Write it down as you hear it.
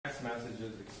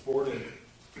messages exported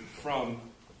from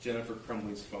Jennifer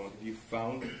Crumbley's phone.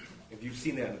 Have you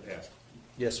seen that in the past?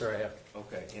 Yes, sir, I have.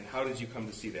 Okay, and how did you come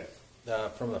to see that?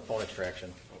 From the phone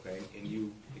extraction. Okay, and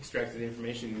you extracted the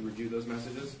information and you reviewed those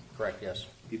messages? Correct, yes.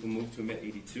 People move to omit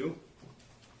 82.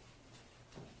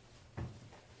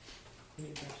 Any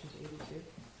objection to 82?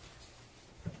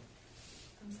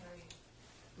 I'm sorry.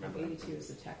 Remember 82 is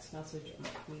the text message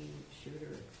between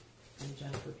Shooter and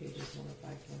Jennifer, pages 105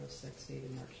 to 106,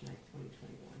 dated March 9th,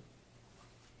 2021.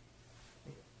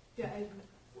 Yeah,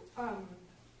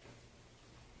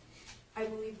 I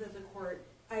believe that the court,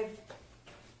 I've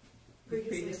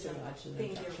previously done. lodged an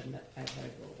Thank objection you. that I've had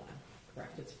it ruled on.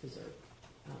 Correct, it's preserved.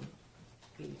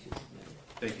 82 is admitted.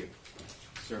 Thank you.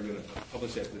 Sir, I'm going to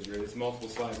publish that because it's multiple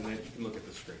slides and then you can look at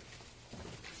the screen.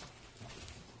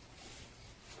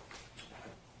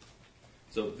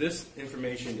 So this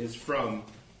information is from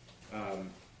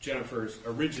Jennifer's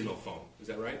original phone. Is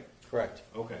that right? Correct.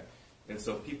 Okay. And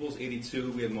so People's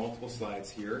 82, we have multiple slides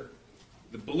here.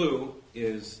 The blue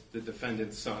is the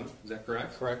defendant's son. Is that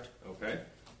correct? Correct. Okay.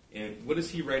 And what is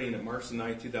he writing at March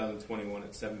 9, 2021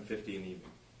 at 7:50 in the evening?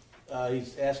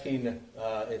 He's asking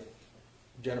if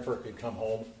Jennifer could come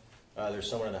home. There's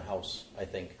someone in the house, I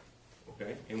think.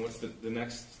 Okay. And what's the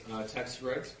next text he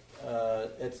writes?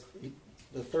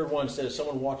 The third one says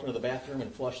someone walked into the bathroom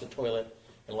and flushed the toilet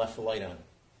and left the light on.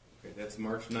 Okay. That's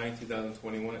March 9,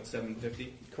 2021 at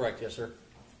 7:50. Correct, yes, sir.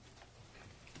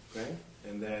 Okay.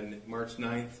 And then March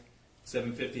 9th,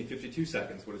 7:50 and 52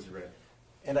 seconds. What does he write?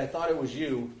 And I thought it was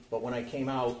you, but when I came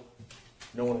out,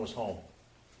 no one was home.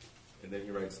 And then he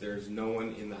writes, there's no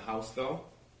one in the house though.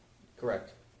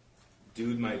 Correct.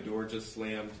 Dude, my door just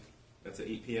slammed. That's at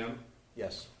 8 p.m.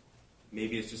 Yes.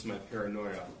 Maybe it's just my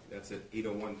paranoia. That's at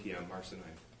 8:01 p.m. March the 9th.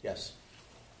 Yes.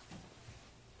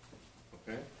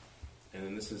 Okay. And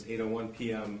then this is 8:01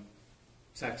 p.m.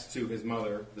 text to his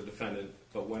mother, the defendant,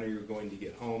 but when are you going to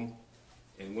get home?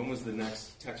 And when was the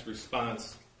next text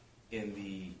response in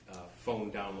the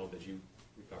phone download that you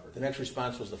recovered? The next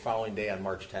response was the following day on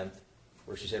March 10th,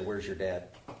 where she said, "Where's your dad?"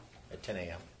 at 10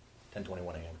 a.m.,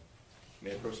 10:21 a.m.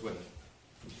 May I approach the witness?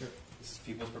 Sure. This is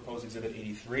People's Proposed Exhibit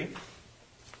 83.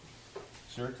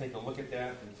 Sir, take a look at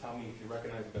that and tell me if you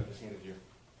recognize the just handed you.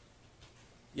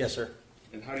 Yes, sir.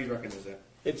 And how do you recognize that?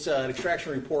 It's an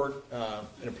extraction report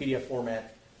in a PDF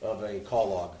format of a call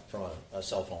log from a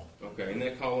cell phone. Okay, and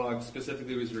that call log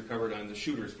specifically was recovered on the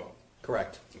shooter's phone.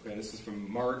 Correct. Okay, this is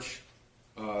from March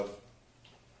of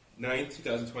 9th,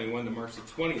 2021 to March the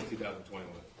 20th, 2021.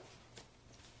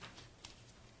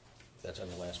 That's on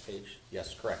the last page.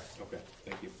 Yes, correct. Okay,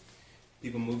 thank you.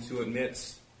 People move to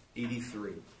admit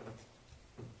 83.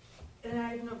 And I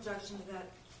have no objection to that.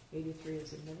 83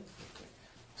 is admitted.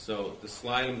 So the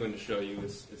slide I'm going to show you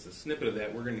is a snippet of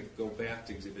that. We're going to go back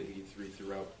to Exhibit 83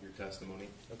 throughout your testimony.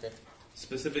 Okay.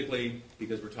 Specifically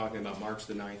because we're talking about March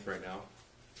the 9th right now.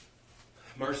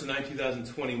 March the 9th,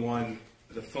 2021,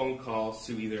 the phone call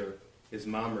to either his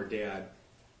mom or dad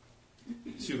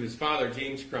to his father,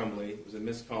 James Crumbley. It was a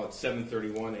missed call at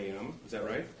 7:31 a.m. Is that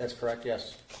right? That's correct,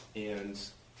 yes. And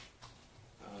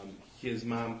his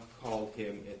mom called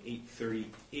him at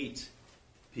 8:38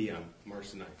 p.m.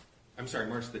 March the 9th. I'm sorry,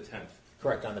 March the 10th.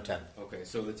 Correct, on the 10th. Okay,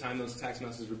 so the time those text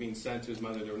messages were being sent to his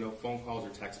mother, there were no phone calls or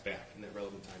texts back in that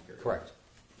relevant time period. Correct.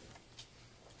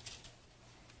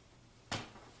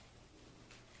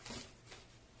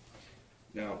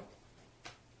 Now,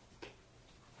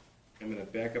 I'm going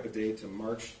to back up a day to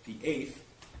March the 8th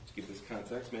to give this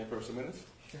context. May I approach the minutes?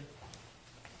 Sure.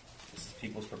 This is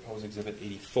People's Proposed Exhibit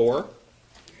 84.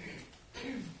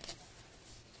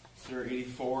 Sir,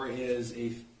 84 is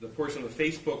the portion of the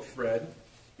Facebook thread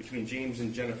between James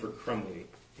and Jennifer Crumbley,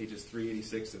 pages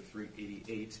 386 and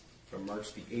 388 from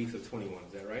March the 8th of 21.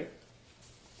 Is that right?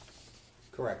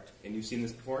 Correct. And you've seen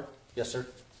this before? Yes, sir.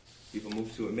 People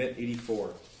move to admit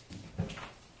 84.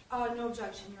 No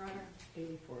objection, Your Honor.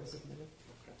 84 is admitted.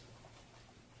 Okay.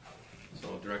 So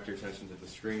I'll direct your attention to the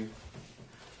screen.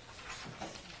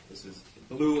 This is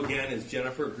blue again is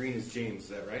Jennifer, green is James. Is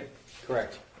that right?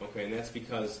 Correct. Okay, and that's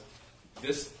because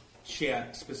this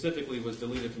chat specifically was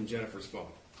deleted from Jennifer's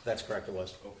phone. That's correct, it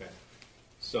was. Okay.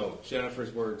 So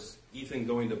Jennifer's words, Ethan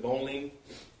going to bowling.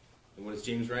 And what does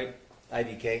James write?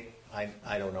 IDK?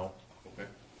 I don't know. Okay.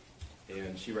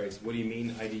 And she writes, what do you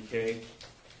mean, IDK?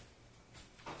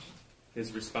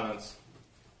 His response,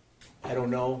 I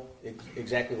don't know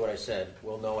exactly what I said.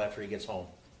 We'll know after he gets home.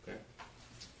 okay.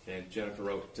 And Jennifer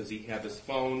wrote, does he have his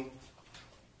phone?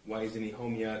 Why isn't he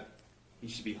home yet? He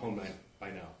should be home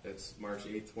by now. That's March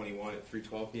 8th, 21 at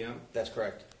 3:12 p.m. That's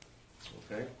correct.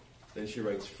 Okay. Then she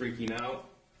writes, freaking out.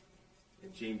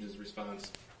 And James's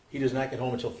response, He does not get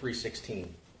home until 3:16.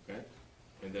 Okay.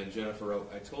 And then Jennifer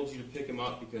wrote, I told you to pick him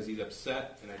up because he's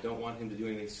upset and I don't want him to do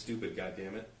anything stupid,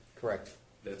 goddammit. Correct.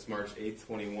 That's March 8th,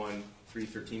 21,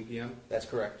 3:13 p.m. That's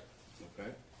correct. Okay.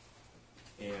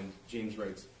 And James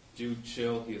writes, dude,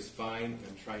 chill, he is fine,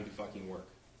 I'm trying to fucking work.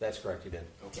 That's correct, he did.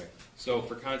 Okay. So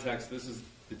for context, this is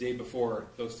the day before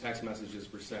those text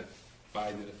messages were sent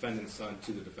by the defendant's son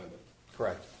to the defendant.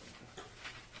 Correct.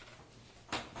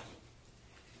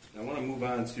 I want to move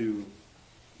on to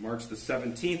March the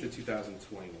 17th of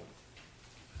 2021.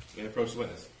 May I approach the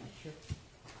witness? Sure.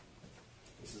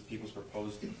 This is People's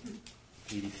Proposed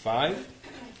 85.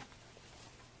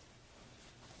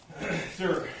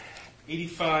 Sir,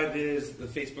 85 is the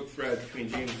Facebook thread between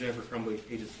James and Jennifer Crumbley,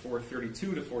 pages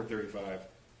 432 to 435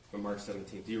 from March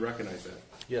 17th. Do you recognize that?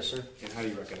 Yes, sir. And how do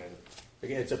you recognize it?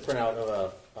 Again, it's a printout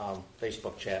of a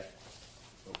Facebook chat.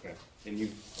 Okay. And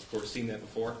you've, of course, seen that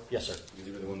before? Yes, sir. Because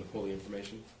you were the one to pull the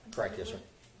information? Correct, yes, sir.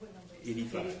 What number is it?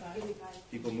 85.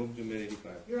 85. People moved to mid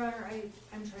 85. Your Honor,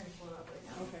 I'm trying to pull it up right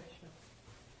now. Okay, sure.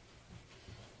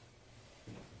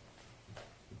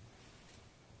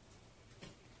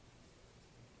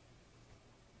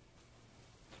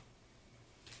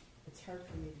 It's hard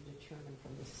for me to determine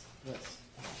from this list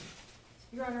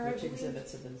Your Honor, I which believe,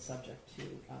 exhibits have been subject to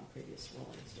previous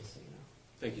rulings, just so you know.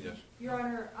 Thank you, Judge. Your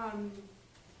Honor,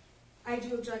 I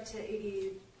do object to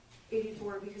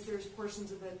 84 because there's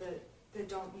portions of it that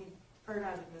don't need, are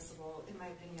not admissible, in my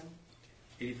opinion.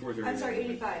 84 is I'm sorry,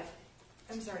 85.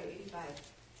 I'm sorry, 85.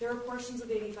 There are portions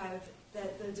of 85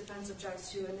 that the defense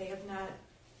objects to, and they have not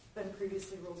been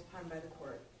previously ruled upon by the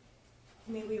court.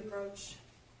 May we approach?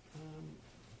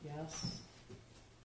 Yes.